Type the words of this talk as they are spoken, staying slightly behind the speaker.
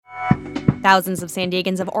Thousands of San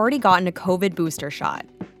Diegans have already gotten a COVID booster shot.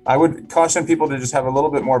 I would caution people to just have a little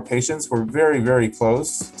bit more patience. We're very, very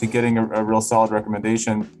close to getting a real solid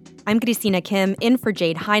recommendation. I'm Christina Kim, in for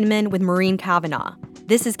Jade Heineman with Maureen Kavanaugh.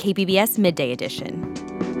 This is KPBS Midday Edition.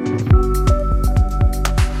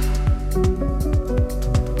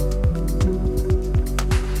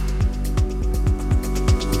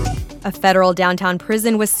 A federal downtown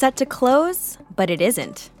prison was set to close, but it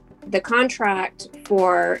isn't. The contract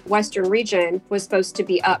for Western Region was supposed to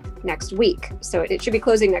be up next week, so it should be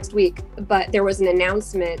closing next week. But there was an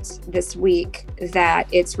announcement this week that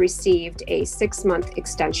it's received a 6-month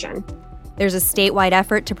extension. There's a statewide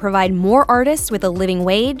effort to provide more artists with a living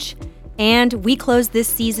wage. And we close this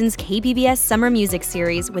season's KPBS Summer Music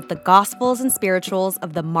Series with the Gospels and Spirituals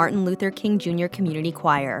of the Martin Luther King Jr. Community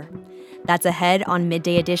Choir. That's ahead on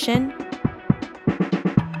Midday Edition.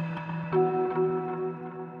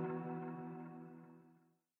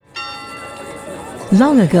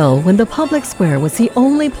 Long ago, when the public square was the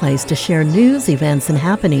only place to share news, events, and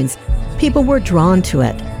happenings, people were drawn to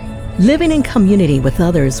it. Living in community with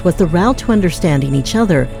others was the route to understanding each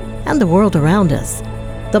other and the world around us.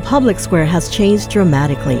 The public square has changed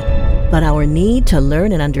dramatically, but our need to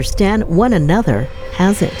learn and understand one another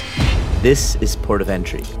hasn't. This is Port of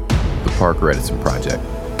Entry, the Parker Edison Project.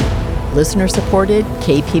 Listener-supported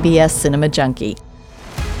KPBS Cinema Junkie.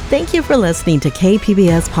 Thank you for listening to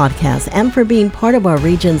KPBS Podcast and for being part of our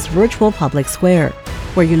region's virtual public square,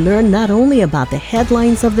 where you learn not only about the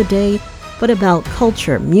headlines of the day, but about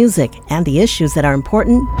culture, music, and the issues that are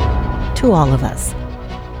important to all of us.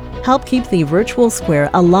 Help keep the virtual square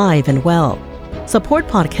alive and well. Support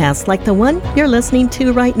podcasts like the one you're listening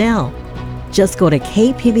to right now. Just go to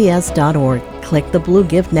kpbs.org, click the blue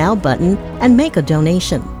Give Now button, and make a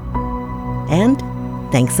donation. And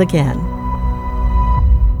thanks again.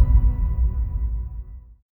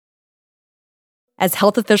 As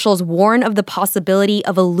health officials warn of the possibility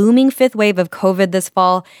of a looming fifth wave of COVID this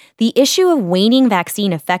fall, the issue of waning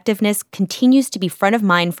vaccine effectiveness continues to be front of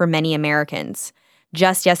mind for many Americans.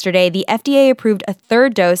 Just yesterday, the FDA approved a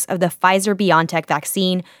third dose of the Pfizer-BioNTech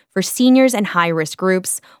vaccine for seniors and high-risk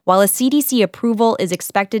groups, while a CDC approval is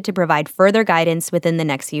expected to provide further guidance within the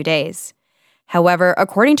next few days. However,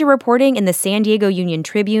 according to reporting in the San Diego Union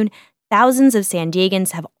Tribune, thousands of San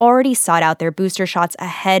Diegans have already sought out their booster shots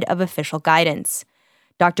ahead of official guidance.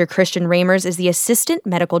 Dr. Christian Ramers is the Assistant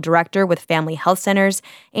Medical Director with Family Health Centers,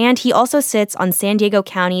 and he also sits on San Diego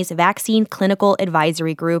County's Vaccine Clinical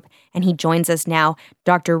Advisory Group, and he joins us now.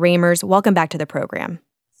 Dr. Ramers, welcome back to the program.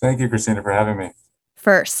 Thank you, Christina, for having me.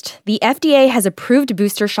 First, the FDA has approved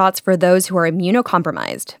booster shots for those who are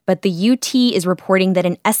immunocompromised, but the UT is reporting that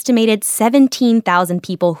an estimated 17,000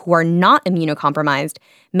 people who are not immunocompromised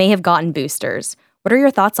may have gotten boosters. What are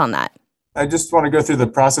your thoughts on that? I just want to go through the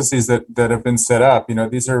processes that have been set up.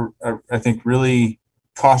 These are, I think, really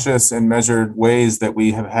cautious and measured ways that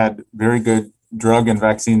we have had very good drug and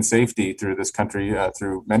vaccine safety through this country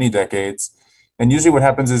through many decades. And usually what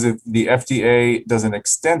happens is if the FDA does an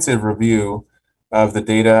extensive review of the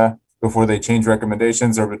data before they change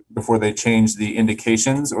recommendations or before they change the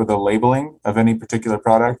indications or the labeling of any particular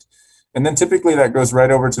product. And then typically that goes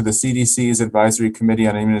right over to the CDC's Advisory Committee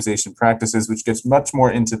on Immunization Practices, which gets much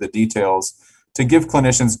more into the details to give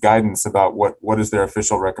clinicians guidance about what is their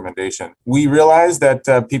official recommendation. We realize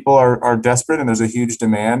that people are desperate and there's a huge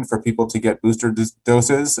demand for people to get booster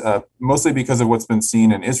doses, mostly because of what's been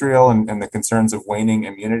seen in Israel and the concerns of waning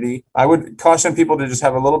immunity. I would caution people to just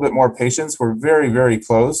have a little bit more patience. We're very, very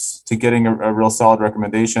close to getting a real solid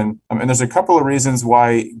recommendation. And there's a couple of reasons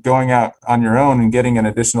why going out on your own and getting an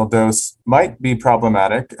additional dose might be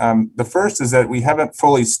problematic. The first is that we haven't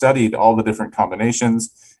fully studied all the different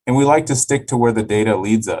combinations, and we like to stick to where the data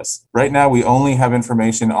leads us. Right now, we only have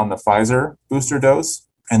information on the Pfizer booster dose,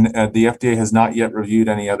 and the FDA has not yet reviewed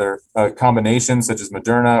any other combinations such as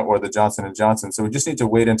Moderna or the Johnson & Johnson. So we just need to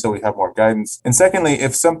wait until we have more guidance. And secondly,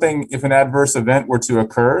 if an adverse event were to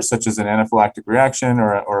occur, such as an anaphylactic reaction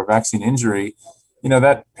or a vaccine injury,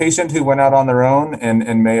 that patient who went out on their own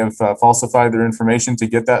and may have falsified their information to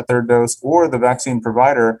get that third dose, or the vaccine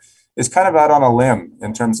provider is kind of out on a limb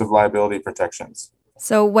in terms of liability protections.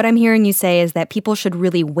 So what I'm hearing you say is that people should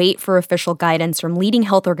really wait for official guidance from leading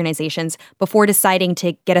health organizations before deciding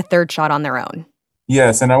to get a third shot on their own.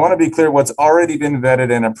 Yes, and I want to be clear what's already been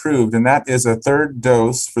vetted and approved, and that is a third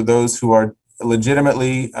dose for those who are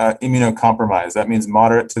legitimately immunocompromised. That means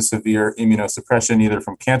moderate to severe immunosuppression, either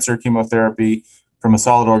from cancer chemotherapy, from a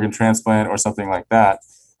solid organ transplant, or something like that.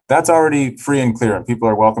 That's already free and clear, and people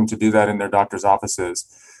are welcome to do that in their doctor's offices.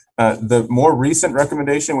 The more recent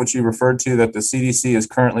recommendation, which you referred to, that the CDC is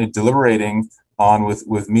currently deliberating on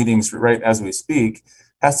with meetings right as we speak,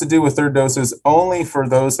 has to do with third doses only for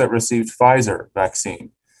those that received Pfizer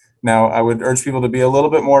vaccine. Now, I would urge people to be a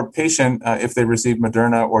little bit more patient if they receive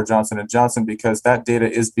Moderna or Johnson & Johnson, because that data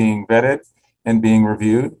is being vetted and being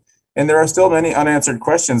reviewed. And there are still many unanswered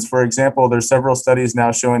questions. For example, there's several studies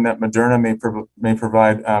now showing that Moderna may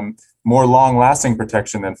provide more long-lasting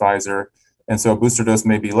protection than Pfizer, and so a booster dose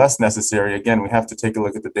may be less necessary. Again, we have to take a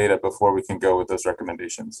look at the data before we can go with those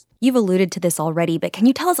recommendations. You've alluded to this already, but can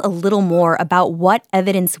you tell us a little more about what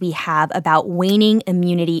evidence we have about waning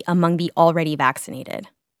immunity among the already vaccinated?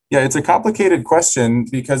 Yeah, it's a complicated question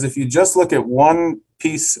because if you just look at one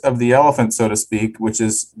piece of the elephant, so to speak, which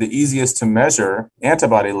is the easiest to measure,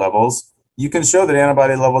 antibody levels, you can show that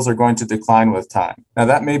antibody levels are going to decline with time. Now,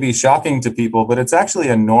 that may be shocking to people, but it's actually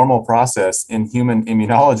a normal process in human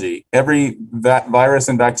immunology. Every virus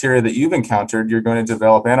and bacteria that you've encountered, you're going to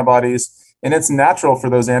develop antibodies, and it's natural for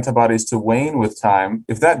those antibodies to wane with time.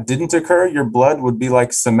 If that didn't occur, your blood would be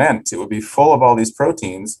like cement. It would be full of all these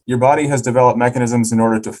proteins. Your body has developed mechanisms in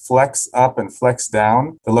order to flex up and flex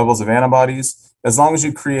down the levels of antibodies, as long as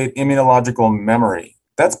you create immunological memory.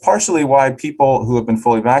 That's partially why people who have been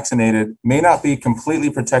fully vaccinated may not be completely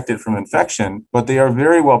protected from infection, but they are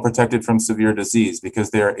very well protected from severe disease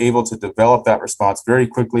because they are able to develop that response very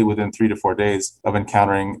quickly within 3 to 4 days of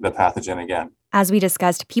encountering the pathogen again. As we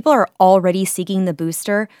discussed, people are already seeking the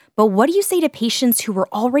booster, but what do you say to patients who were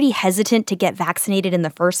already hesitant to get vaccinated in the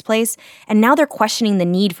first place, and now they're questioning the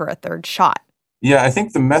need for a third shot? Yeah, I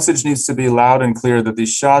think the message needs to be loud and clear that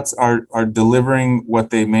these shots are delivering what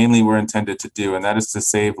they mainly were intended to do, and that is to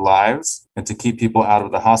save lives and to keep people out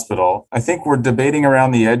of the hospital. I think we're debating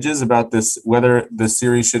around the edges about this, whether the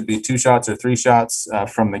series should be 2 shots or 3 shots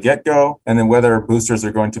from the get-go, and then whether boosters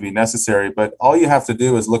are going to be necessary. But all you have to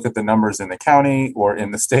do is look at the numbers in the county or in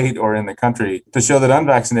the state or in the country to show that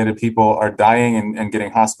unvaccinated people are dying and getting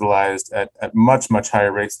hospitalized at much, much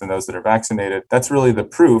higher rates than those that are vaccinated. That's really the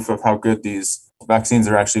proof of how good these vaccines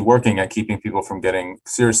are actually working at keeping people from getting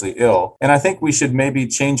seriously ill. And I think we should maybe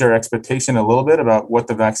change our expectation a little bit about what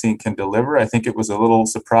the vaccine can deliver. I think it was a little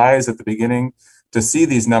surprise at the beginning to see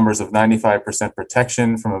these numbers of 95%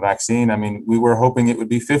 protection from a vaccine. I mean, we were hoping it would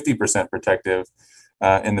be 50% protective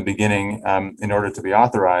in the beginning in order to be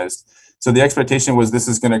authorized. So the expectation was this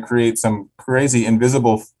is going to create some crazy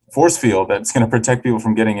invisible force field that's going to protect people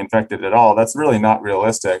from getting infected at all. That's really not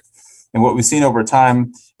realistic. And what we've seen over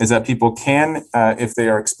time is that people can, if they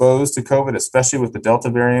are exposed to COVID, especially with the Delta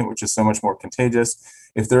variant, which is so much more contagious,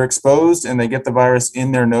 if they're exposed and they get the virus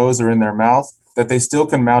in their nose or in their mouth, that they still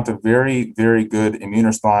can mount a very, very good immune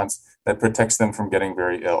response that protects them from getting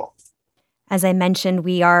very ill. As I mentioned,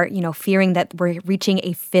 we are, fearing that we're reaching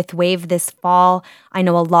a 5th wave this fall. I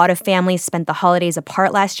know a lot of families spent the holidays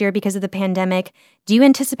apart last year because of the pandemic. Do you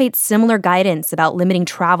anticipate similar guidance about limiting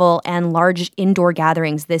travel and large indoor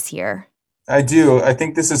gatherings this year? I do. I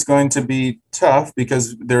think this is going to be tough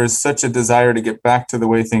because there is such a desire to get back to the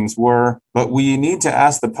way things were. But we need to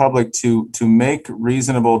ask the public to make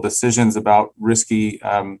reasonable decisions about risky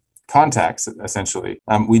contacts, essentially.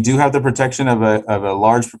 We do have the protection of a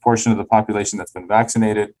large proportion of the population that's been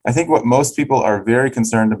vaccinated. I think what most people are very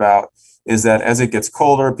concerned about is that as it gets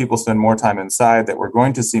colder, people spend more time inside, that we're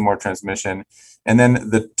going to see more transmission. And then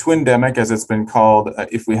the twindemic, as it's been called,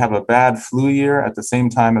 if we have a bad flu year at the same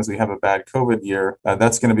time as we have a bad COVID year,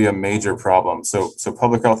 that's going to be a major problem. So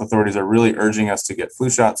public health authorities are really urging us to get flu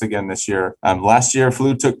shots again this year. Last year,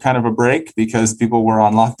 flu took kind of a break because people were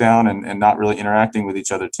on lockdown and not really interacting with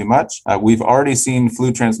each other too much. We've already seen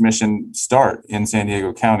flu transmission start in San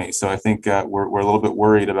Diego County. So I think we're a little bit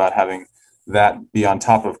worried about having that be on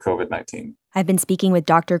top of COVID-19. I've been speaking with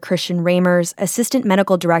Dr. Christian Ramers, Assistant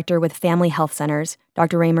Medical Director with Family Health Centers.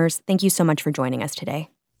 Dr. Ramers, thank you so much for joining us today.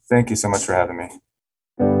 Thank you so much for having me.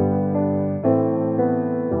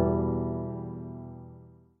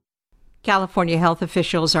 California health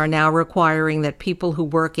officials are now requiring that people who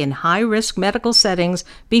work in high-risk medical settings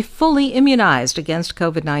be fully immunized against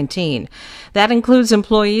COVID-19. That includes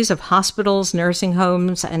employees of hospitals, nursing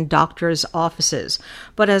homes, and doctors' offices.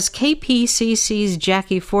 But as KPCC's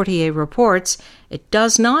Jackie Fortier reports, it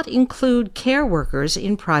does not include care workers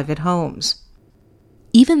in private homes.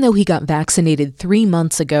 Even though he got vaccinated 3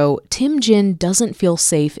 months ago, Tim Jin doesn't feel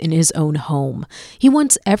safe in his own home. He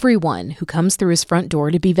wants everyone who comes through his front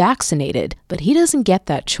door to be vaccinated, but he doesn't get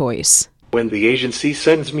that choice. When the agency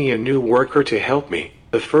sends me a new worker to help me,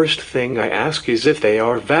 the first thing I ask is if they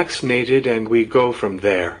are vaccinated and we go from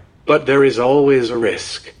there. But there is always a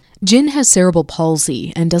risk. Jin has cerebral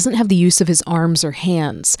palsy and doesn't have the use of his arms or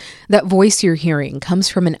hands. That voice you're hearing comes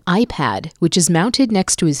from an iPad, which is mounted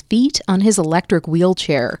next to his feet on his electric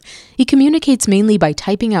wheelchair. He communicates mainly by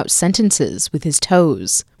typing out sentences with his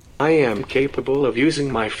toes. I am capable of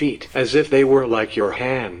using my feet as if they were like your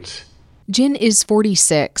hands. Jin is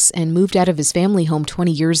 46 and moved out of his family home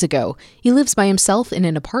 20 years ago. He lives by himself in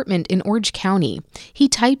an apartment in Orange County. He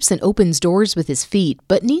types and opens doors with his feet,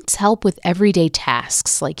 but needs help with everyday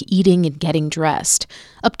tasks like eating and getting dressed.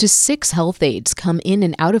 Up to 6 health aides come in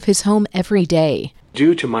and out of his home every day.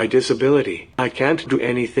 Due to my disability, I can't do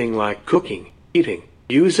anything like cooking, eating,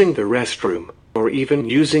 using the restroom, or even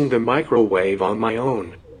using the microwave on my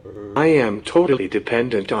own. I am totally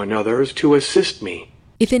dependent on others to assist me.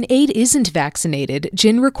 If an aide isn't vaccinated,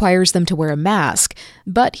 Jin requires them to wear a mask,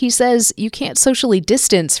 but he says you can't socially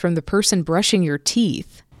distance from the person brushing your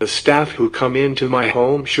teeth. The staff who come into my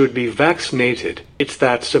home should be vaccinated. It's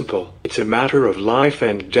that simple. It's a matter of life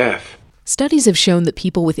and death. Studies have shown that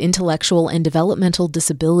people with intellectual and developmental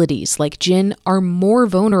disabilities like Jin are more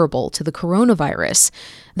vulnerable to the coronavirus.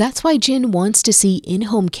 That's why Jin wants to see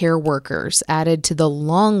in-home care workers added to the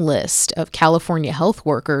long list of California health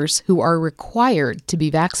workers who are required to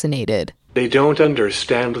be vaccinated. They don't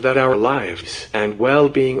understand that our lives and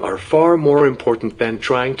well-being are far more important than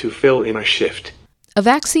trying to fill in a shift. A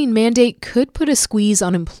vaccine mandate could put a squeeze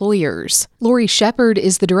on employers. Lori Shepard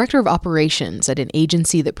is the director of operations at an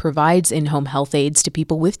agency that provides in-home health aides to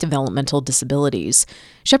people with developmental disabilities.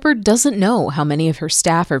 Shepard doesn't know how many of her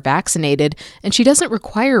staff are vaccinated, and she doesn't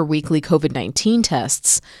require weekly COVID-19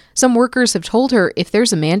 tests. Some workers have told her if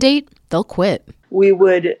there's a mandate, they'll quit. We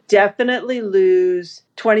would definitely lose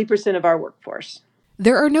 20% of our workforce.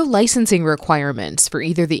 There are no licensing requirements for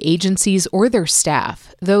either the agencies or their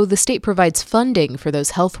staff, though the state provides funding for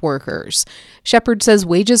those health workers. Shepard says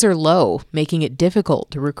wages are low, making it difficult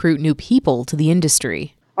to recruit new people to the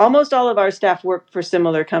industry. Almost all of our staff work for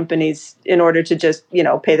similar companies in order to just,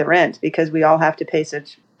 pay the rent because we all have to pay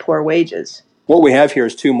such poor wages. What we have here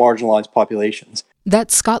is 2 marginalized populations.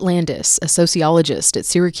 That's Scott Landis, a sociologist at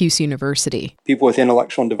Syracuse University. People with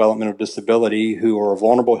intellectual and developmental disability who are a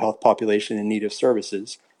vulnerable health population in need of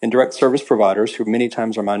services, and direct service providers who many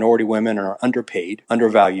times are minority women and are underpaid,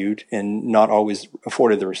 undervalued, and not always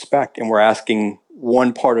afforded the respect. And we're asking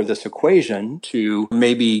one part of this equation to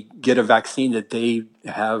maybe get a vaccine that they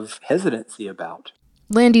have hesitancy about.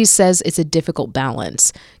 Landis says it's a difficult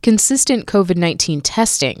balance. Consistent COVID-19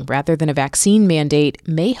 testing, rather than a vaccine mandate,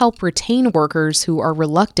 may help retain workers who are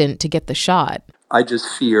reluctant to get the shot. I just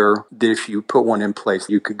fear that if you put one in place,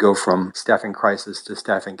 you could go from staffing crisis to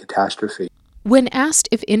staffing catastrophe. When asked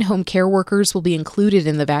if in-home care workers will be included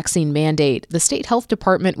in the vaccine mandate, the state health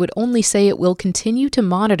department would only say it will continue to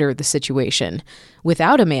monitor the situation.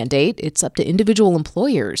 Without a mandate, it's up to individual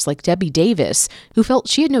employers like Debbie Davis, who felt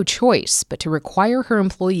she had no choice but to require her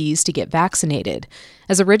employees to get vaccinated.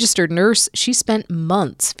 As a registered nurse, she spent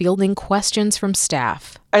months fielding questions from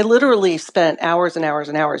staff. I literally spent hours and hours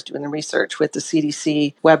and hours doing the research with the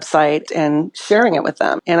CDC website and sharing it with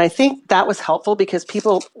them. And I think that was helpful because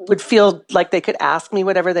people would feel like they could ask me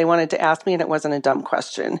whatever they wanted to ask me, and it wasn't a dumb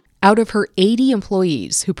question. Out of her 80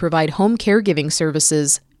 employees who provide home caregiving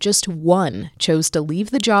services, just 1 chose to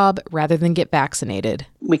leave the job rather than get vaccinated.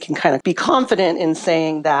 We can kind of be confident in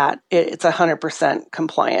saying that it's 100%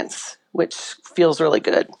 compliance, which feels really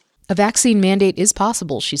good. A vaccine mandate is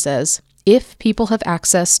possible, she says, if people have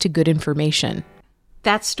access to good information.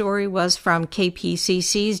 That story was from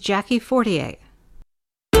KPCC's Jackie Fortier.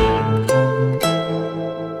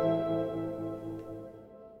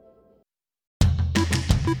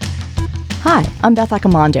 Hi, I'm Beth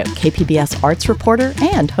Accomando, KPBS arts reporter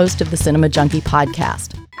and host of the Cinema Junkie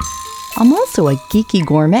podcast. I'm also a geeky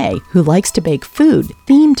gourmet who likes to bake food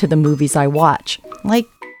themed to the movies I watch, like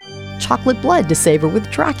chocolate blood to savor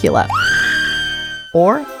with Dracula,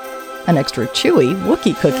 or an extra chewy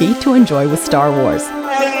Wookiee cookie to enjoy with Star Wars.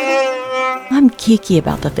 I'm geeky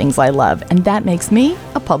about the things I love, and that makes me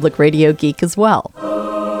a public radio geek as well.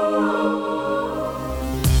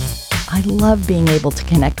 I love being able to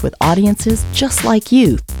connect with audiences just like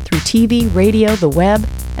you through TV, radio, the web,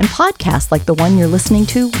 and podcasts like the one you're listening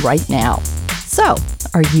to right now. So,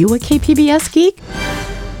 are you a KPBS geek?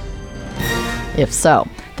 If so,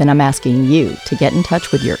 then I'm asking you to get in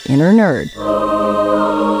touch with your inner nerd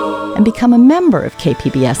and become a member of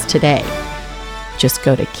KPBS today. Just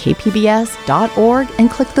go to kpbs.org and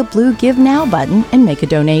click the blue Give Now button and make a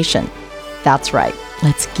donation. That's right,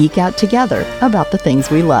 let's geek out together about the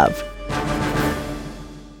things we love.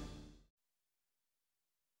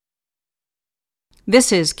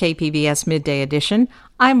 This is KPBS Midday Edition.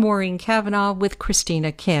 I'm Maureen Cavanaugh with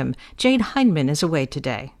Christina Kim. Jade Hindman is away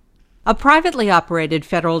today. A privately operated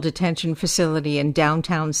federal detention facility in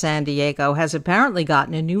downtown San Diego has apparently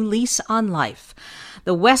gotten a new lease on life.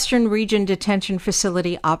 The Western Region Detention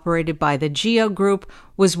Facility, operated by the GEO Group,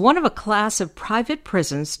 was one of a class of private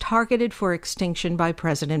prisons targeted for extinction by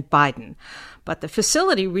President Biden. But the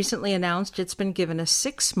facility recently announced it's been given a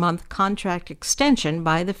 6-month contract extension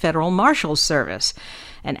by the Federal Marshal's Service.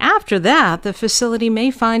 And after that, the facility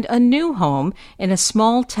may find a new home in a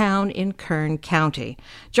small town in Kern County.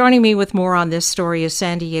 Joining me with more on this story is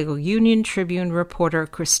San Diego Union Tribune reporter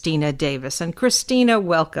Christina Davis. And Christina,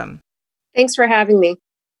 welcome. Thanks for having me.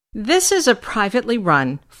 This is a privately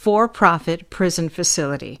run, for-profit prison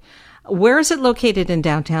facility. Where is it located in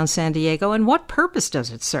downtown San Diego, and what purpose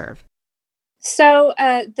does it serve? So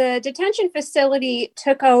the detention facility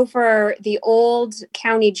took over the old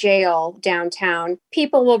county jail downtown.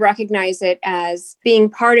 People will recognize it as being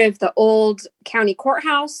part of the old county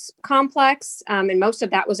courthouse complex. And most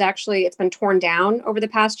of that was it's been torn down over the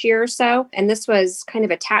past year or so. And this was kind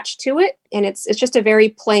of attached to it. And it's just a very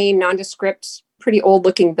plain, nondescript, pretty old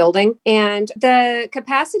looking building. And the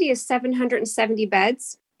capacity is 770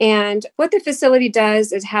 beds. And what the facility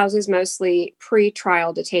does is houses mostly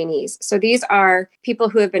pre-trial detainees. So these are people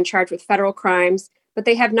who have been charged with federal crimes, but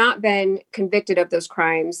they have not been convicted of those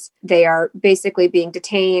crimes. They are basically being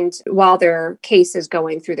detained while their case is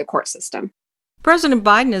going through the court system. President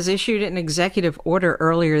Biden has issued an executive order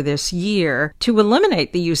earlier this year to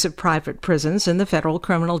eliminate the use of private prisons in the federal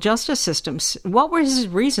criminal justice systems. What were his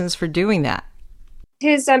reasons for doing that?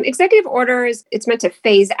 His executive order it's meant to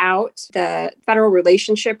phase out the federal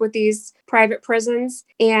relationship with these private prisons.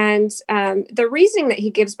 And the reasoning that he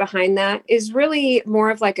gives behind that is really more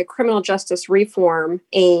of like a criminal justice reform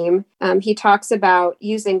aim. He talks about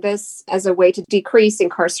using this as a way to decrease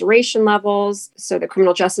incarceration levels so the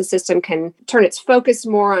criminal justice system can turn its focus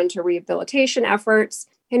more onto rehabilitation efforts.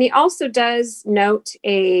 And he also does note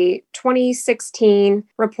a 2016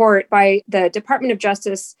 report by the Department of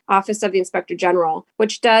Justice Office of the Inspector General,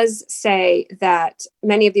 which does say that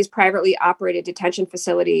many of these privately operated detention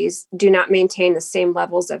facilities do not maintain the same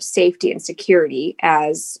levels of safety and security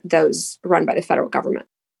as those run by the federal government.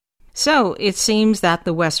 So it seems that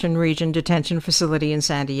the Western Region Detention Facility in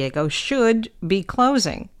San Diego should be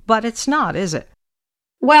closing, but it's not, is it?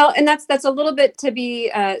 Well, and that's a little bit to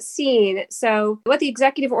be seen. So what the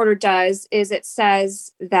executive order does is it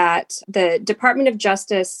says that the Department of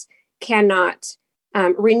Justice cannot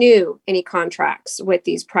renew any contracts with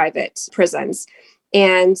these private prisons.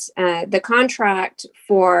 And the contract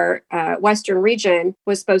for Western Region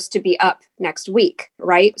was supposed to be up next week,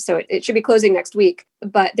 right? So it should be closing next week.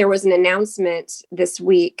 But there was an announcement this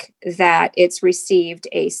week that it's received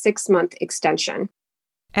a 6-month extension.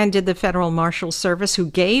 And did the Federal Marshal's Service, who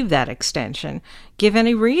gave that extension, give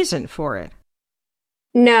any reason for it?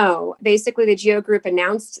 No. Basically, the GEO Group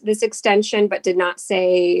announced this extension, but did not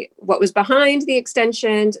say what was behind the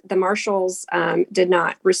extension. The Marshals did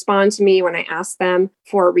not respond to me when I asked them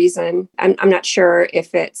for a reason. I'm not sure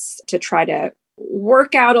if it's to try to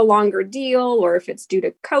work out a longer deal or if it's due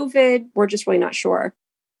to COVID. We're just really not sure.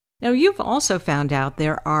 Now, you've also found out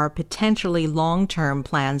there are potentially long-term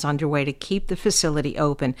plans underway to keep the facility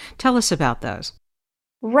open. Tell us about those.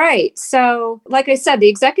 Right. So, like I said, the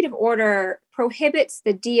executive order prohibits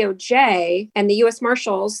the DOJ, and the U.S.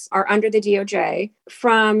 Marshals are under the DOJ,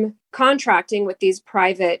 from contracting with these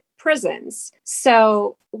private prisons.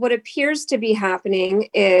 So what appears to be happening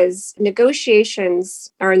is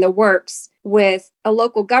negotiations are in the works with a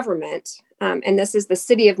local government. And this is the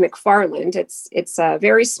city of McFarland. It's a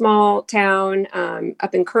very small town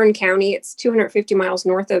up in Kern County. It's 250 miles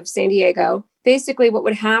north of San Diego. Basically, what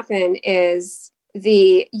would happen is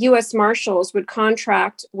the U.S. Marshals would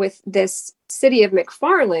contract with this city of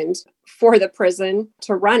McFarland for the prison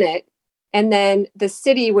to run it. And then the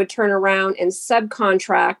city would turn around and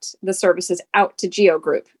subcontract the services out to GEO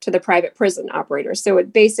Group, to the private prison operators. So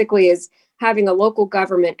it basically is having a local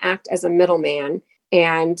government act as a middleman.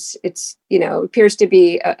 And it's, appears to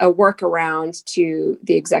be a workaround to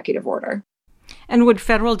the executive order. And would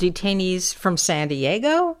federal detainees from San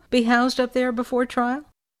Diego be housed up there before trial?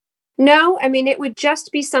 No, it would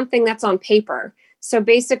just be something that's on paper. So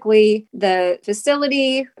basically, the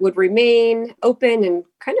facility would remain open and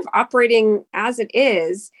kind of operating as it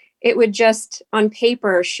is. It would just, on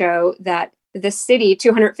paper, show that the city,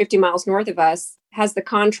 250 miles north of us, has the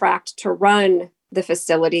contract to run the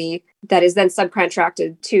facility that is then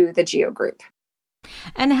subcontracted to the GEO Group.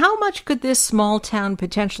 And how much could this small town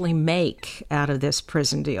potentially make out of this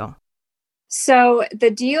prison deal? So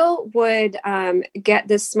the deal would get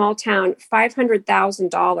this small town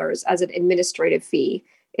 $500,000 as an administrative fee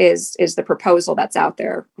is the proposal that's out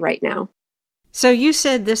there right now. So you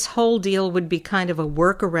said this whole deal would be kind of a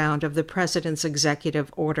workaround of the president's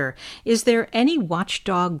executive order. Is there any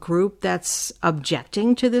watchdog group that's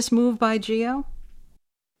objecting to this move by GEO?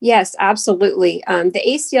 Yes, absolutely. The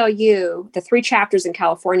ACLU, the 3 chapters in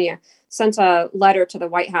California, sent a letter to the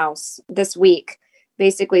White House this week,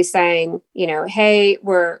 basically saying, hey,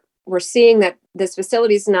 we're seeing that this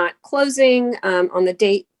facility is not closing on the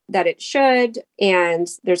date that it should. And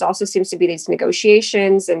there's also seems to be these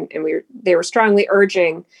negotiations. And they were strongly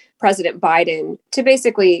urging President Biden to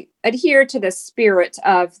basically adhere to the spirit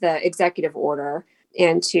of the executive order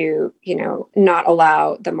and to, not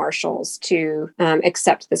allow the marshals to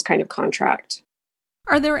accept this kind of contract.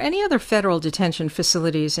 Are there any other federal detention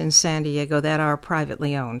facilities in San Diego that are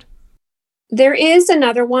privately owned? There is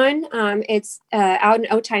another one. It's out in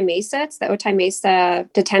Otay Mesa. It's the Otay Mesa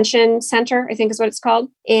Detention Center, I think is what it's called.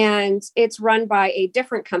 And it's run by a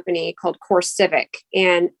different company called Core Civic.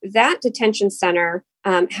 And that detention center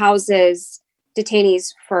houses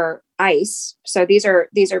detainees for ICE. So these are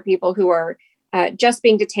people who are just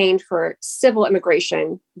being detained for civil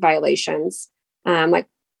immigration violations, like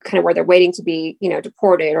kind of where they're waiting to be,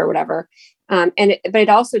 deported or whatever. But it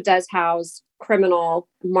also does house criminal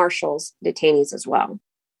marshals detainees as well.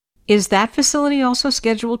 Is that facility also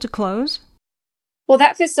scheduled to close? Well,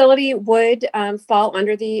 that facility would fall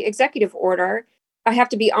under the executive order. I have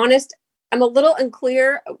to be honest, I'm a little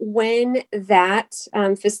unclear when that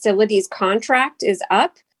facility's contract is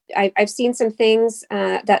up. I've seen some things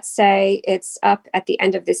that say it's up at the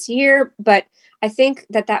end of this year, but I think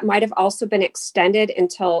that might have also been extended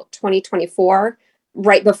until 2024.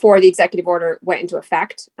 Right before the executive order went into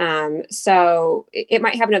effect. So it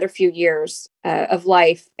might have another few years of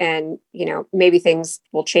life and, maybe things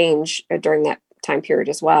will change during that time period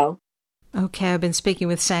as well. Okay, I've been speaking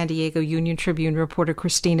with San Diego Union Tribune reporter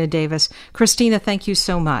Christina Davis. Christina, thank you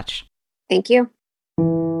so much. Thank you.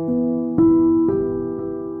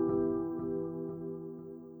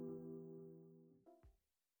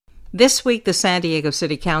 This week, the San Diego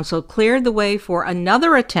City Council cleared the way for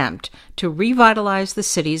another attempt to revitalize the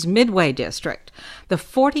city's Midway District. The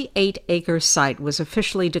 48-acre site was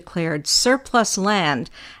officially declared surplus land,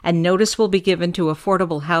 and notice will be given to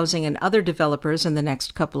affordable housing and other developers in the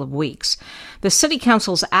next couple of weeks. The City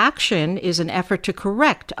Council's action is an effort to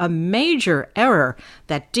correct a major error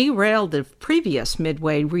that derailed the previous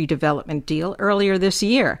Midway redevelopment deal earlier this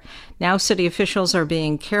year. Now, city officials are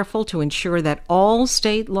being careful to ensure that all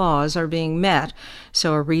state laws are being met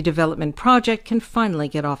so a redevelopment project can finally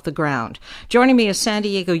get off the ground. Joining me is San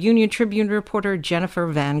Diego Union Tribune reporter Jennifer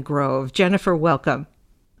Van Grove. Jennifer, welcome.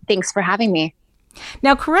 Thanks for having me.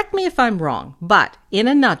 Now, correct me if I'm wrong, but in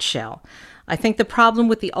a nutshell, I think the problem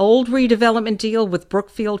with the old redevelopment deal with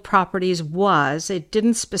Brookfield Properties was it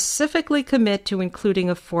didn't specifically commit to including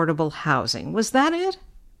affordable housing. Was that it?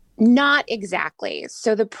 Not exactly.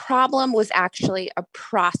 So the problem was actually a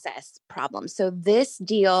process problem. So this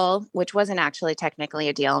deal, which wasn't actually technically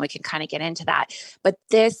a deal, and we can kind of get into that, but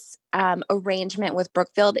this arrangement with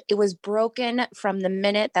Brookfield, it was broken from the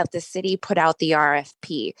minute that the city put out the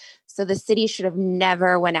RFP. So the city should have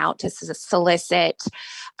never went out to solicit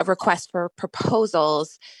a request for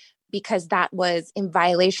proposals because that was in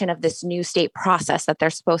violation of this new state process that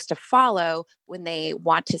they're supposed to follow when they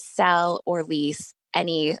want to sell or lease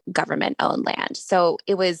any government-owned land. So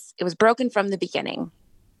it was broken from the beginning.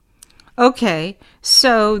 Okay,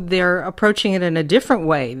 so they're approaching it in a different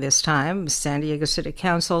way this time. San Diego City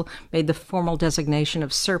Council made the formal designation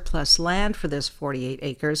of surplus land for this 48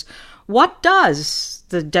 acres. What does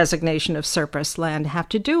the designation of surplus land have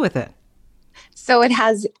to do with it? So it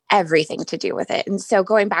has everything to do with it. And so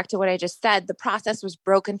going back to what I just said, the process was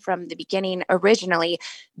broken from the beginning originally.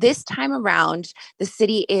 This time around, the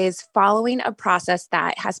city is following a process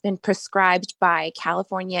that has been prescribed by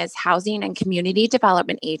California's Housing and Community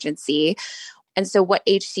Development Agency. And so what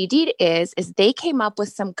HCD is they came up with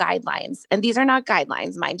some guidelines. And these are not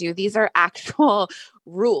guidelines, mind you. These are actual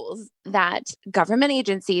rules that government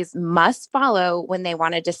agencies must follow when they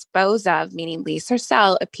want to dispose of, meaning lease or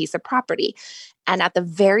sell, a piece of property. And at the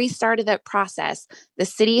very start of that process, the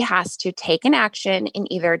city has to take an action and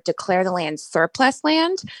either declare the land surplus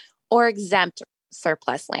land or exempt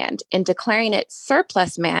surplus land. In declaring it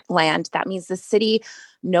surplus land, that means the city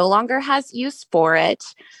no longer has use for it.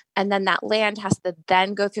 And then that land has to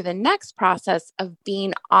then go through the next process of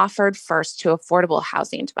being offered first to affordable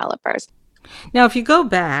housing developers. Now, if you go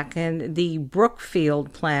back, and the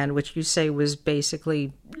Brookfield plan, which you say was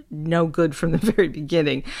basically no good from the very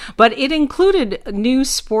beginning, but it included a new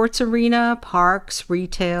sports arena, parks,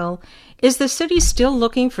 retail. Is the city still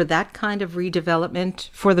looking for that kind of redevelopment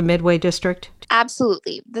for the Midway District?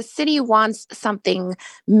 Absolutely. The city wants something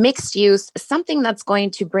mixed use, something that's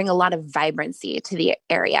going to bring a lot of vibrancy to the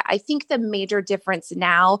area. I think the major difference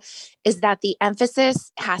now is that the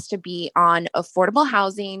emphasis has to be on affordable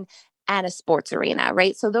housing and a sports arena,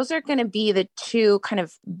 right? So those are going to be the two kind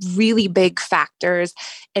of really big factors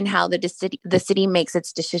in how the city makes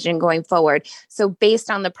its decision going forward. So based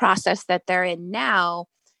on the process that they're in now,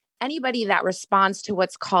 anybody that responds to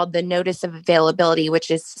what's called the notice of availability,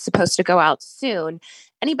 which is supposed to go out soon,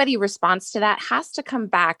 anybody who responds to that has to come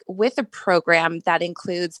back with a program that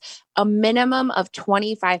includes a minimum of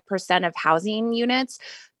 25% of housing units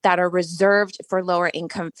that are reserved for lower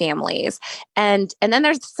income families. And then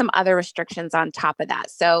there's some other restrictions on top of that.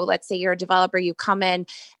 So let's say you're a developer, you come in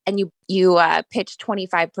and you pitch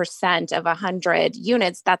 25% of 100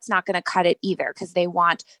 units. That's not going to cut it either, because they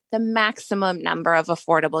want the maximum number of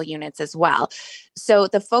affordable units as well. So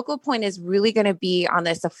the focal point is really going to be on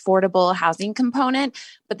this affordable housing component,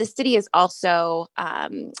 but the city is also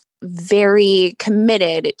very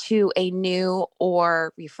committed to a new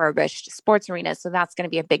or refurbished sports arena. So that's going to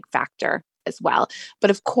be a big factor as well.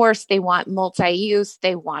 But of course, they want multi-use,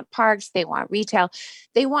 they want parks, they want retail.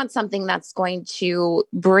 They want something that's going to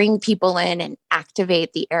bring people in and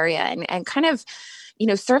activate the area and kind of,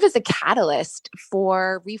 serve as a catalyst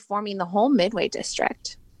for reforming the whole Midway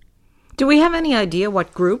District. Do we have any idea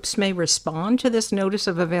what groups may respond to this notice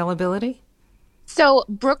of availability? So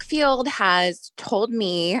Brookfield has told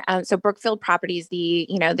me, so Brookfield Properties, the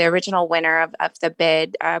original winner of the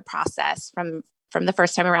bid process from the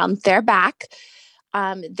first time around, they're back.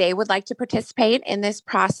 They would like to participate in this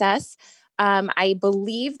process. I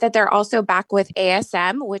believe that they're also back with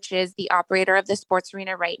ASM, which is the operator of the sports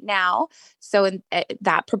arena right now. So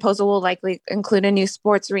that proposal will likely include a new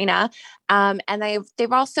sports arena. And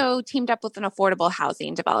they've also teamed up with an affordable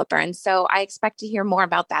housing developer. And so I expect to hear more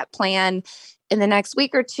about that plan in the next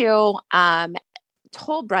week or two.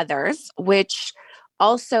 Toll Brothers, which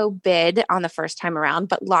also bid on the first time around,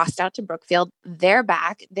 but lost out to Brookfield. They're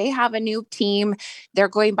back. They have a new team. They're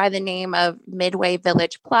going by the name of Midway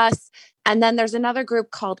Village Plus. And then there's another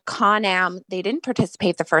group called ConAm. They didn't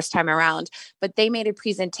participate the first time around, but they made a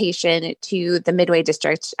presentation to the Midway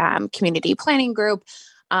District Community Planning Group.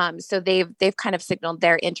 So they've kind of signaled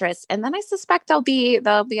their interest. And then I suspect there'll be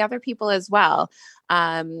other people as well.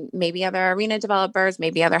 Maybe other arena developers,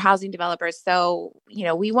 maybe other housing developers. So,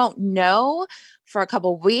 we won't know for a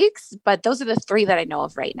couple of weeks, but those are the three that I know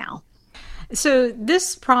of right now. So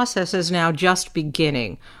this process is now just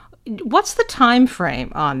beginning. What's the time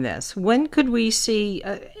frame on this? When could we see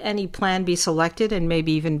any plan be selected and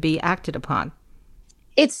maybe even be acted upon?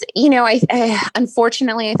 It's,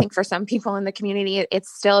 unfortunately, I think for some people in the community,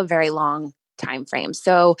 it's still a very long time frame.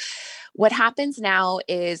 So what happens now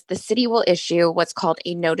is the city will issue what's called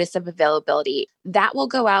a notice of availability. That will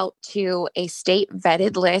go out to a state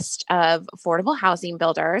vetted list of affordable housing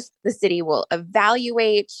builders. The city will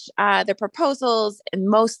evaluate the proposals, and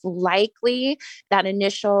most likely that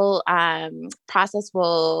initial process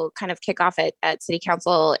will kind of kick off at City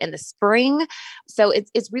Council in the spring. So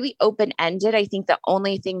it's really open-ended. I think the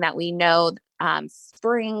only thing that we know,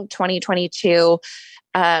 spring 2022,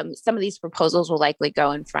 some of these proposals will likely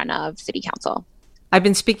go in front of City Council. I've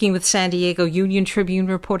been speaking with San Diego Union Tribune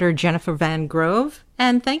reporter Jennifer Van Grove.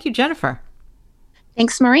 And thank you, Jennifer.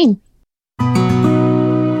 Thanks, Maureen.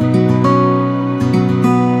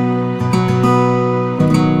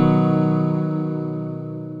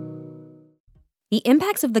 The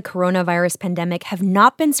impacts of the coronavirus pandemic have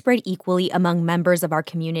not been spread equally among members of our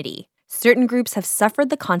community. Certain groups have suffered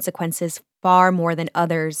the consequences far more than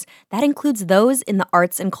others. That includes those in the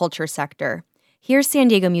arts and culture sector. Here's San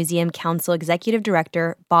Diego Museum Council Executive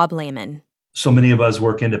Director Bob Lehman. So many of us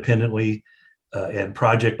work independently and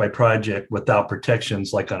project by project without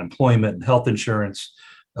protections like unemployment and health insurance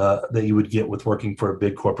that you would get with working for a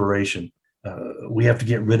big corporation. We have to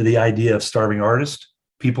get rid of the idea of starving artists.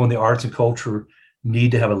 People in the arts and culture need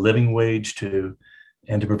to have a living wage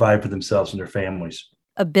and to provide for themselves and their families.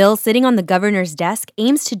 A bill sitting on the governor's desk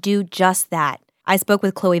aims to do just that. I spoke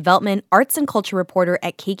with Chloe Veltman, arts and culture reporter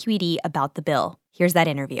at KQED, about the bill. Here's that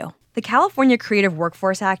interview. The California Creative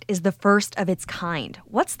Workforce Act is the first of its kind.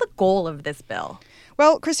 What's the goal of this bill?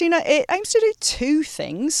 Well, Christina, it aims to do two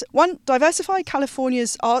things. One, diversify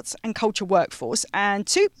California's arts and culture workforce, and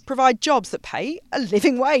two, provide jobs that pay a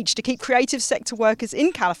living wage to keep creative sector workers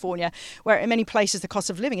in California, where in many places the cost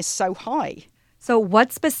of living is so high. So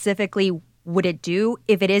what specifically would it do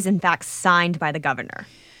if it is in fact signed by the governor?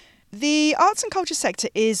 The arts and culture sector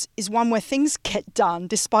is one where things get done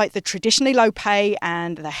despite the traditionally low pay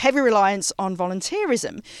and the heavy reliance on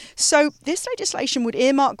volunteerism. So this legislation would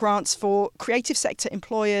earmark grants for creative sector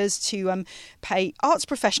employers to pay arts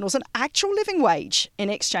professionals an actual living wage in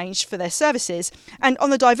exchange for their services. And on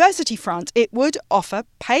the diversity front, it would offer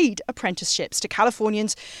paid apprenticeships to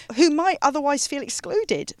Californians who might otherwise feel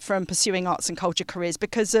excluded from pursuing arts and culture careers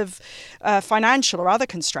because of financial or other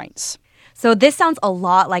constraints. So this sounds a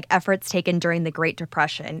lot like efforts taken during the Great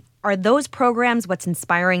Depression. Are those programs what's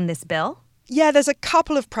inspiring this bill? Yeah, there's a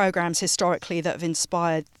couple of programs historically that have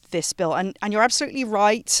inspired this bill. And you're absolutely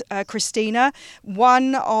right, Christina.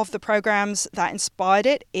 One of the programs that inspired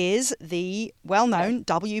it is the well-known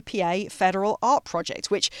WPA Federal Art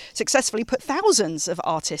Project, which successfully put thousands of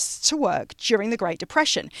artists to work during the Great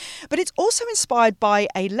Depression. But it's also inspired by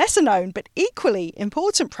a lesser-known but equally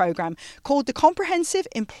important program called the Comprehensive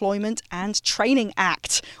Employment and Training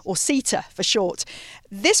Act, or CETA for short.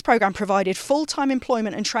 This program provided full-time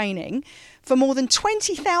employment and training for more than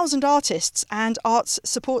 20,000 artists and arts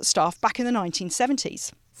support staff back in the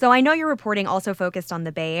 1970s. So I know your reporting also focused on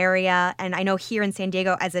the Bay Area, and I know here in San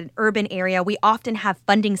Diego as an urban area, we often have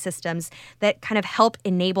funding systems that kind of help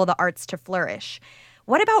enable the arts to flourish.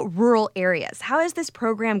 What about rural areas? How is this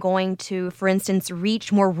program going to, for instance,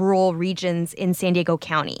 reach more rural regions in San Diego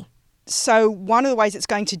County? So one of the ways it's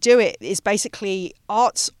going to do it is basically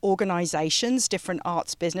arts organisations, different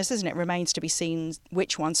arts businesses, and it remains to be seen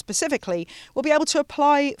which ones specifically, will be able to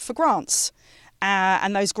apply for grants.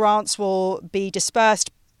 And those grants will be dispersed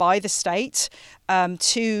by the state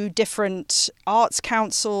to different arts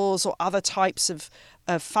councils or other types of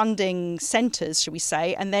funding centres, should we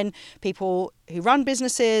say, and then people who run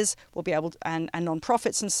businesses will be able to, and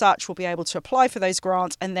non-profits and such will be able to apply for those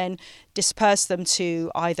grants and then disperse them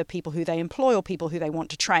to either people who they employ or people who they want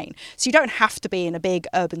to train. So you don't have to be in a big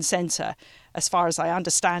urban centre, as far as I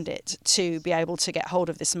understand it, to be able to get hold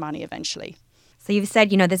of this money eventually. So you've said,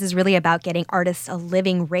 this is really about getting artists a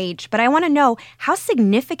living wage, but I want to know, how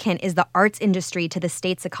significant is the arts industry to the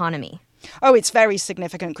state's economy? Oh, it's very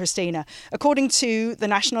significant, Christina. According to the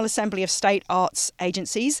National Assembly of State Arts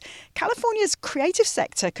Agencies, California's creative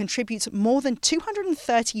sector contributes more than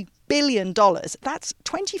 $230 billion. That's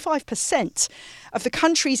 25% of the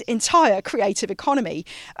country's entire creative economy.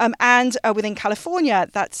 And within California,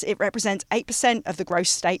 it represents 8% of the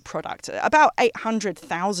gross state product, about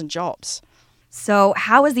 800,000 jobs. So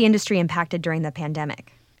how was the industry impacted during the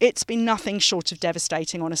pandemic? It's been nothing short of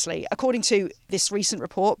devastating, honestly. According to this recent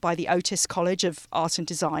report by the Otis College of Art and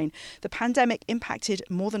Design, the pandemic impacted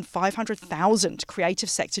more than 500,000 creative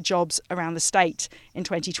sector jobs around the state in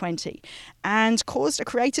 2020 and caused a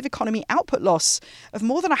creative economy output loss of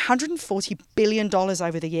more than $140 billion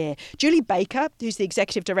over the year. Julie Baker, who's the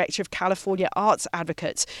executive director of California Arts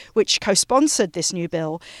Advocates, which co-sponsored this new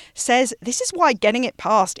bill, says this is why getting it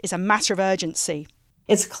passed is a matter of urgency.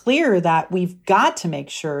 It's clear that we've got to make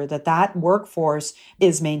sure that workforce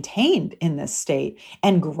is maintained in this state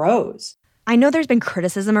and grows. I know there's been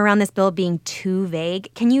criticism around this bill being too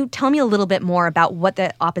vague. Can you tell me a little bit more about what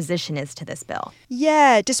the opposition is to this bill?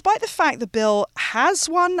 Yeah, despite the fact the bill has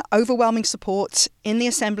won overwhelming support in the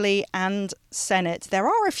Assembly and Senate, there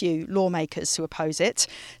are a few lawmakers who oppose it.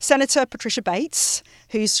 Senator Patricia Bates,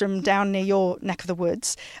 who's from down near your neck of the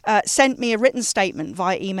woods, sent me a written statement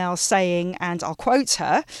via email saying, and I'll quote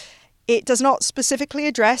her, "It does not specifically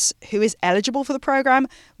address who is eligible for the program,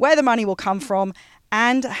 where the money will come from,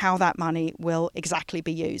 and how that money will exactly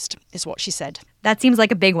be used," is what she said. That seems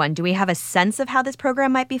like a big one. Do we have a sense of how this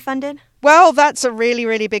program might be funded? Well, that's a really,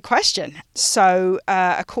 really big question. So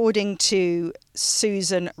according to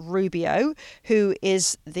Susan Rubio, who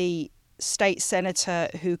is the state senator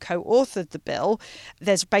who co-authored the bill,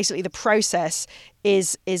 there's basically the process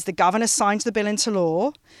is the governor signs the bill into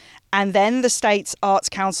law, and then the state's Arts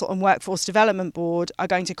Council and Workforce Development Board are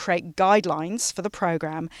going to create guidelines for the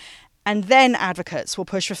program, and then advocates will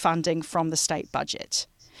push for funding from the state budget.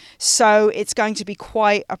 So it's going to be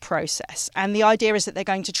quite a process. And the idea is that they're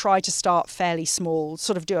going to try to start fairly small,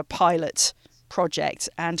 sort of do a pilot project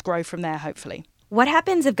and grow from there, hopefully. What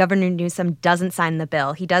happens if Governor Newsom doesn't sign the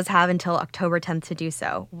bill? He does have until October 10th to do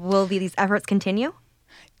so. Will these efforts continue?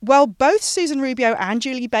 Well, both Susan Rubio and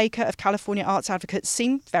Julie Baker of California Arts Advocates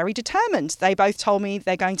seem very determined. They both told me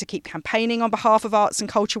they're going to keep campaigning on behalf of arts and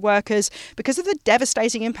culture workers because of the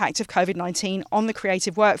devastating impact of COVID-19 on the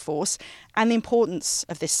creative workforce and the importance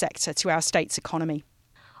of this sector to our state's economy.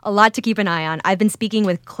 A lot to keep an eye on. I've been speaking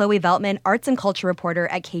with Chloe Veltman, arts and culture reporter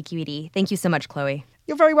at KQED. Thank you so much, Chloe.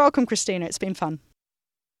 You're very welcome, Christina. It's been fun.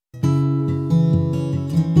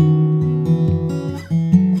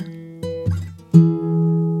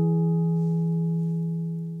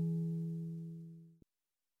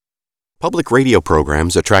 Public radio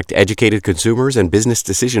programs attract educated consumers and business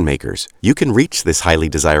decision makers. You can reach this highly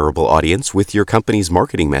desirable audience with your company's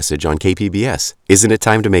marketing message on KPBS. Isn't it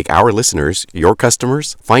time to make our listeners your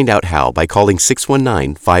customers? Find out how by calling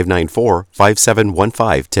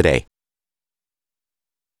 619-594-5715 today.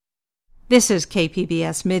 This is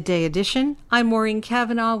KPBS Midday Edition. I'm Maureen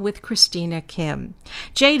Cavanaugh with Christina Kim.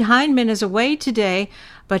 Jade Hindman is away today,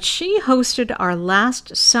 but she hosted our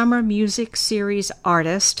last summer music series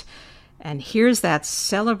Artist. And here's that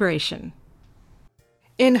celebration.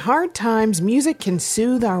 In hard times, music can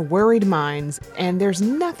soothe our worried minds, and there's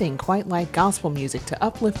nothing quite like gospel music to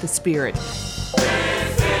uplift the spirit.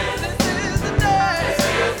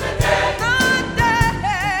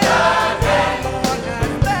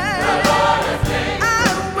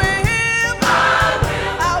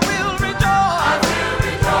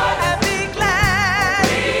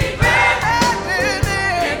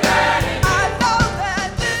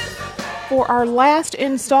 For our last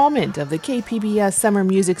installment of the KPBS Summer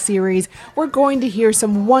Music Series, we're going to hear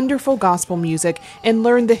some wonderful gospel music and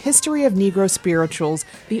learn the history of Negro spirituals,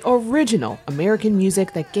 the original American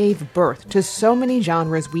music that gave birth to so many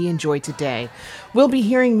genres we enjoy today. We'll be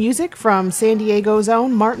hearing music from San Diego's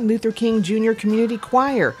own Martin Luther King Jr. Community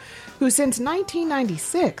Choir, who since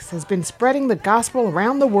 1996 has been spreading the gospel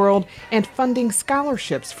around the world and funding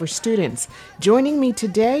scholarships for students. Joining me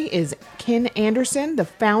today is Ken Anderson, the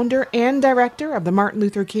founder and director of the Martin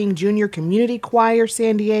Luther King Jr. Community Choir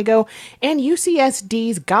San Diego and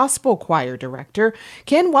UCSD's Gospel Choir Director.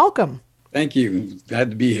 Ken, welcome. Thank you. Glad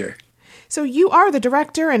to be here. So you are the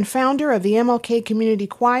director and founder of the MLK Community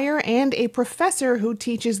Choir and a professor who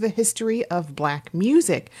teaches the history of Black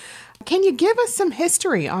music. Can you give us some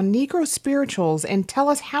history on Negro spirituals and tell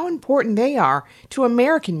us how important they are to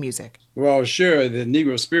American music? Well, sure. The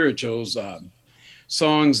Negro spirituals,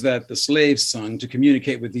 songs that the slaves sung to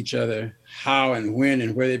communicate with each other how and when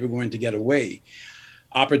and where they were going to get away,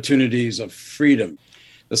 opportunities of freedom.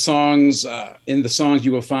 The songs, in the songs,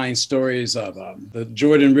 you will find stories of the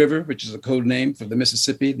Jordan River, which is a code name for the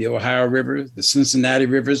Mississippi, the Ohio River, the Cincinnati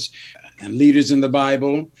rivers, and leaders in the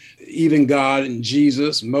Bible, even God and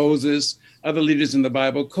Jesus, Moses, other leaders in the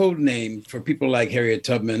Bible, code name for people like Harriet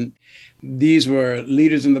Tubman. These were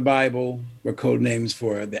leaders in the Bible, were code names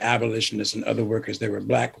for the abolitionists and other workers. They were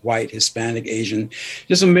Black, white, Hispanic, Asian,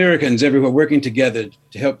 just Americans everywhere working together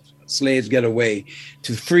to help slaves get away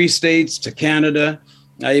to free states, to Canada.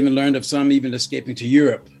 I even learned of some even escaping to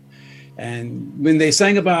Europe. And when they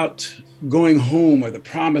sang about going home or the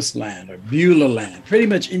promised land or Beulah land, pretty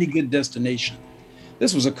much any good destination,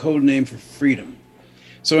 this was a code name for freedom.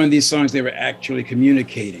 So in these songs, they were actually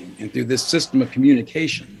communicating. And through this system of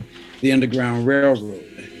communication, the Underground Railroad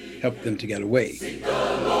helped them to get away. Seek the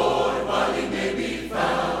Lord while he may be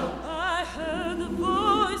found. I heard the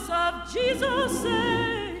voice of Jesus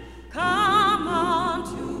say, come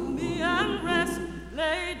unto me and rest.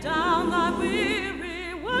 Lay down thy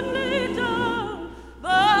weary one, lay down the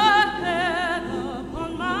head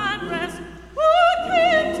upon my breast. Who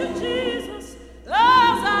came to Jesus as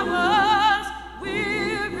I was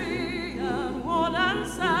weary and worn and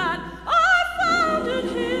sad? I found in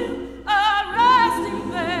him a resting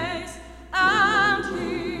place, and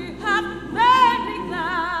he hath made me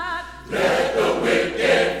glad. Let the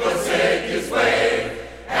wicked forsake his way,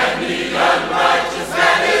 and the unrighteous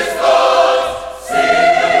man is lost.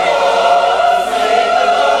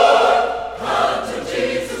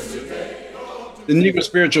 The Negro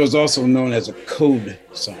spiritual is also known as a code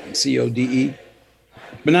song, C-O-D-E.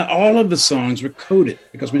 But not all of the songs were coded,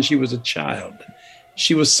 because when she was a child,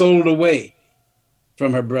 she was sold away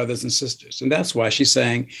from her brothers and sisters. And that's why she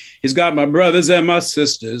sang, he's got my brothers and my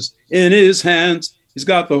sisters in his hands. He's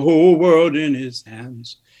got the whole world in his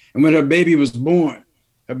hands. And when her baby was born,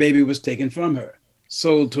 her baby was taken from her,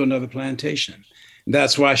 sold to another plantation. And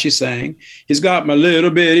that's why she sang, he's got my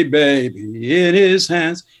little bitty baby in his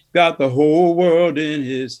hands. Got the whole world in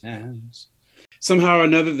his hands. Somehow or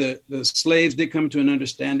another, the slaves did come to an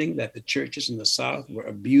understanding that the churches in the South were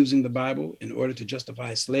abusing the Bible in order to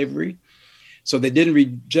justify slavery. So they didn't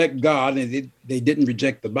reject God, and they didn't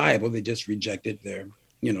reject the Bible. They just rejected their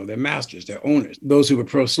their masters, their owners, those who were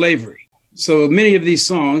pro-slavery. So many of these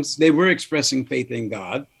songs, they were expressing faith in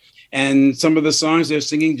God. And some of the songs they're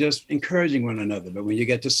singing just encouraging one another. But when you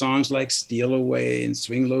get to songs like Steal Away and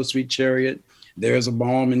Swing Low, Sweet Chariot, There's a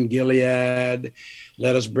Balm in Gilead,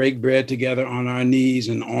 Let Us Break Bread Together on Our Knees,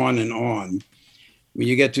 and on and on. When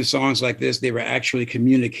you get to songs like this, they were actually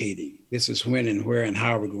communicating. This is when and where and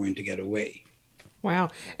how we're going to get away. Wow.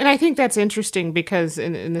 And I think that's interesting because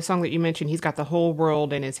in the song that you mentioned, he's got the whole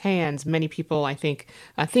world in his hands. Many people, I think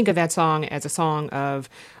of that song as a song of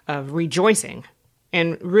rejoicing.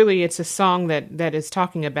 And really, it's a song that is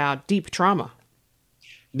talking about deep trauma.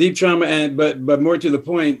 Deep trauma, but more to the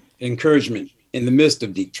point, encouragement in the midst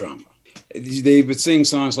of deep trauma. They would sing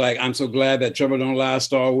songs like, I'm so glad that trouble don't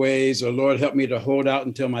last always, or Lord, help me to hold out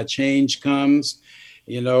until my change comes,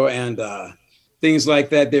 and things like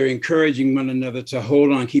that. They're encouraging one another to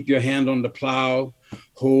hold on, keep your hand on the plow,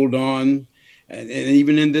 hold on. And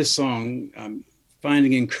even in this song, I'm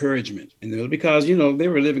finding encouragement. And because, they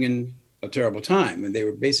were living in a terrible time, and they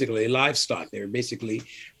were basically livestock. They were basically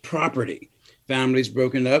property. Families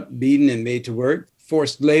broken up, beaten and made to work,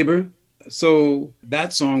 forced labor. So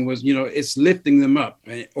that song was, it's lifting them up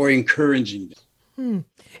or encouraging them.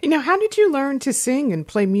 How did you learn to sing and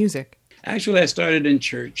play music? Actually, I started in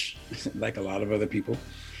church, like a lot of other people.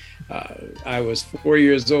 I was 4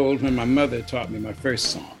 years old when my mother taught me my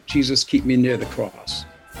first song, Jesus Keep Me Near the Cross.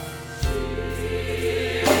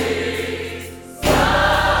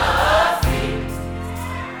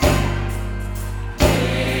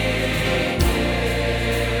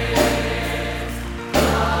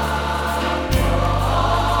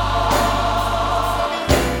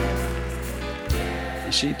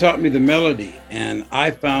 She taught me the melody, and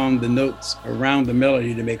I found the notes around the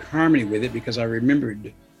melody to make harmony with it because I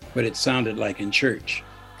remembered what it sounded like in church.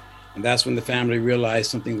 And that's when the family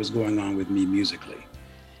realized something was going on with me musically.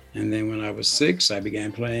 And then when I was 6, I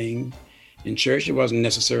began playing in church. It wasn't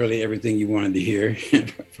necessarily everything you wanted to hear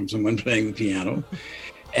from someone playing the piano.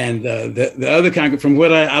 And the other from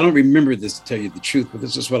what I don't remember this to tell you the truth, but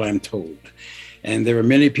this is what I'm told. And there were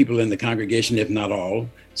many people in the congregation, if not all,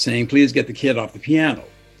 saying, please get the kid off the piano.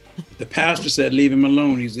 The pastor said, leave him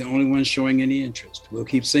alone. He's the only one showing any interest. We'll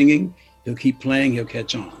keep singing. He'll keep playing. He'll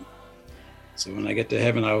catch on. So when I get to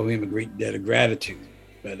heaven, I owe him a great debt of gratitude.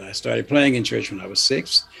 But I started playing in church when I was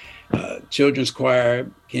 6. Children's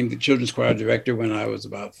choir, came to children's choir director when I was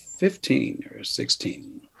about 15 or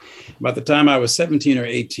 16. By the time I was 17 or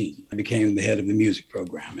 18, I became the head of the music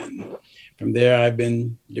program. And from there, I've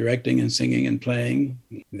been directing and singing and playing.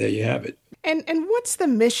 There you have it. And what's the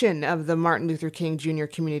mission of the Martin Luther King Jr.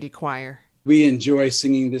 Community Choir? We enjoy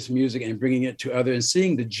singing this music and bringing it to others and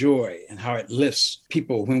seeing the joy and how it lifts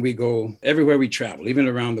people when we go everywhere we travel, even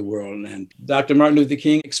around the world. And Dr. Martin Luther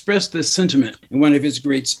King expressed this sentiment in one of his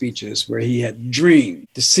great speeches where he had dreamed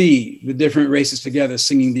to see the different races together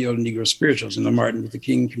singing the old Negro spirituals in the Martin Luther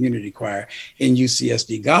King Community Choir, in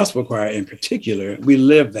UCSD Gospel Choir in particular. We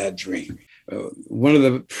live that dream. One of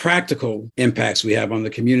the practical impacts we have on the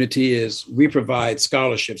community is we provide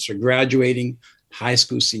scholarships for graduating high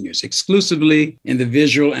school seniors exclusively in the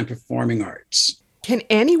visual and performing arts. Can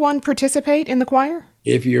anyone participate in the choir?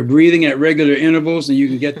 If you're breathing at regular intervals and you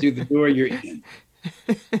can get through the door, you're in.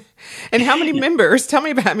 And how many members? Tell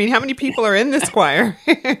me about, how many people are in this choir?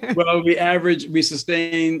 Well, we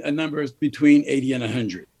sustain a number between 80 and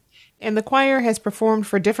 100. And the choir has performed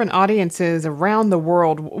for different audiences around the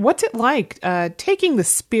world. What's it like taking the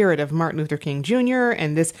spirit of Martin Luther King Jr.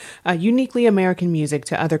 and this uniquely American music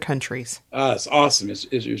to other countries? It's awesome.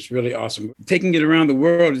 It's really awesome. Taking it around the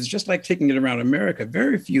world is just like taking it around America.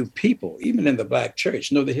 Very few people, even in the Black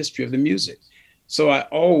church, know the history of the music. So I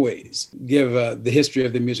always give the history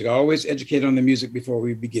of the music. I always educate on the music before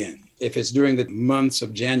we begin. If it's during the months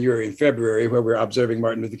of January and February where we're observing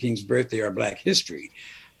Martin Luther King's birthday or Black history,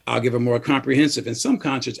 I'll give a more comprehensive, and some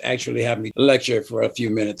concerts actually have me lecture for a few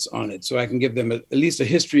minutes on it. So I can give them at least a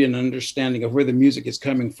history and understanding of where the music is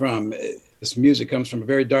coming from. This music comes from a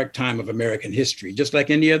very dark time of American history. Just like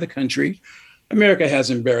any other country, America has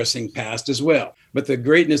embarrassing past as well. But the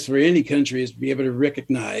greatness for any country is to be able to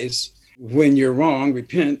recognize when you're wrong,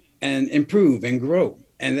 repent, and improve and grow.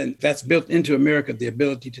 And then that's built into America, the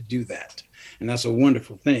ability to do that. And that's a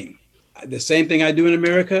wonderful thing. The same thing I do in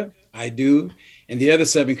America, I do in the other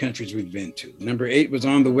 7 countries we've been to. Number 8 was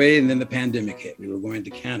on the way, and then the pandemic hit. We were going to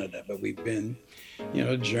Canada, but we've been,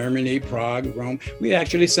 Germany, Prague, Rome. We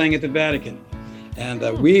actually sang at the Vatican. And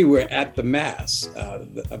we were at the Mass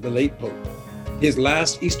of the late Pope, his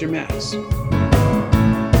last Easter Mass.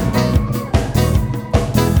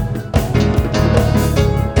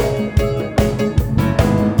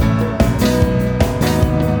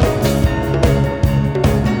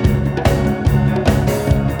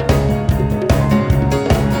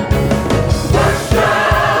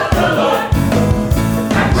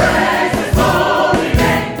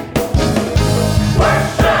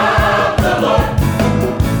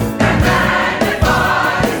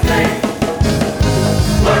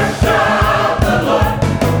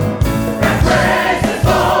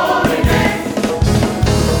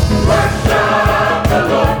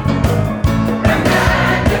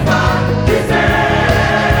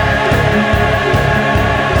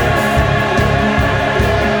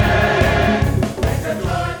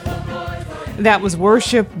 That was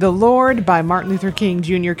Worship the Lord by Martin Luther King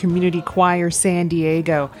Jr. Community Choir San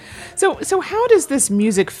Diego. So how does this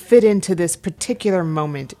music fit into this particular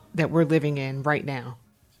moment that we're living in right now?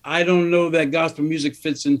 I don't know that gospel music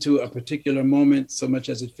fits into a particular moment so much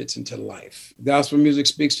as it fits into life. Gospel music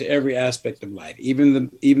speaks to every aspect of life,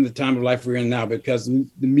 even the time of life we're in now, because the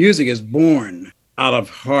music is born out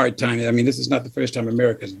of hard times. I mean, this is not the first time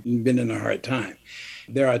America's been in a hard time.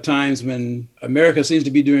 There are times when America seems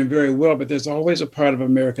to be doing very well, but there's always a part of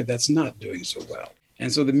America that's not doing so well.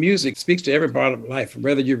 And so the music speaks to every part of life,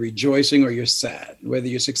 whether you're rejoicing or you're sad, whether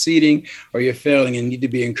you're succeeding or you're failing and need to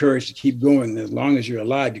be encouraged to keep going. As long as you're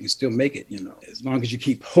alive, you can still make it, as long as you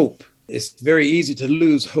keep hope. It's very easy to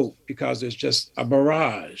lose hope because there's just a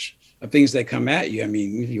barrage of things that come at you. I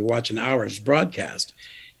mean, if you watch an hour's broadcast,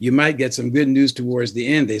 you might get some good news towards the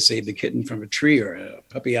end. They saved the kitten from a tree or a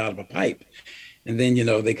puppy out of a pipe. And then,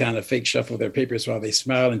 they kind of fake shuffle their papers while they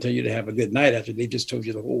smile and tell you to have a good night after they just told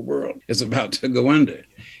you the whole world is about to go under.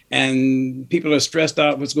 And people are stressed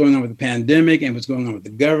out what's going on with the pandemic and what's going on with the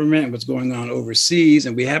government and what's going on overseas.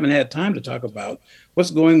 And we haven't had time to talk about what's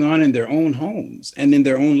going on in their own homes and in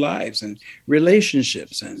their own lives and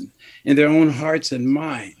relationships and in their own hearts and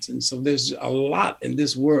minds. And so there's a lot in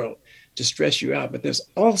this world to stress you out, but there's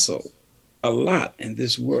also a lot in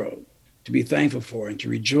this world to be thankful for and to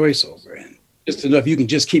rejoice over. And just enough, you can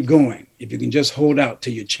just keep going. If you can just hold out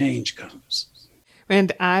till your change comes.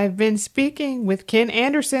 And I've been speaking with Ken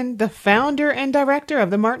Anderson, the founder and director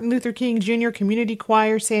of the Martin Luther King Jr. Community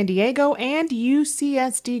Choir San Diego and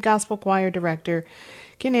UCSD Gospel Choir Director.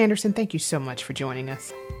 Ken Anderson, thank you so much for joining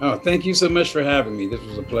us. Oh, thank you so much for having me. This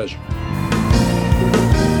was a pleasure.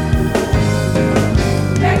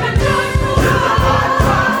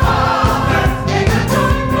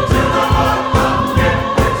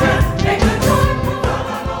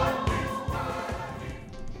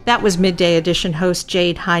 That was Midday Edition host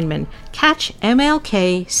Jade Hindman. Catch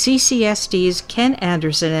MLK CCSD's Ken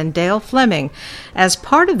Anderson and Dale Fleming as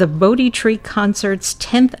part of the Bodhi Tree Concert's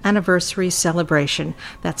 10th anniversary celebration.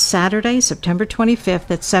 That's Saturday, September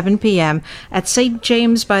 25th at 7 p.m. at St.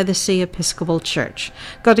 James by the Sea Episcopal Church.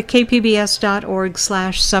 Go to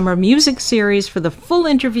kpbs.org/summer music series for the full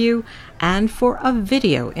interview and for a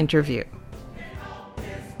video interview.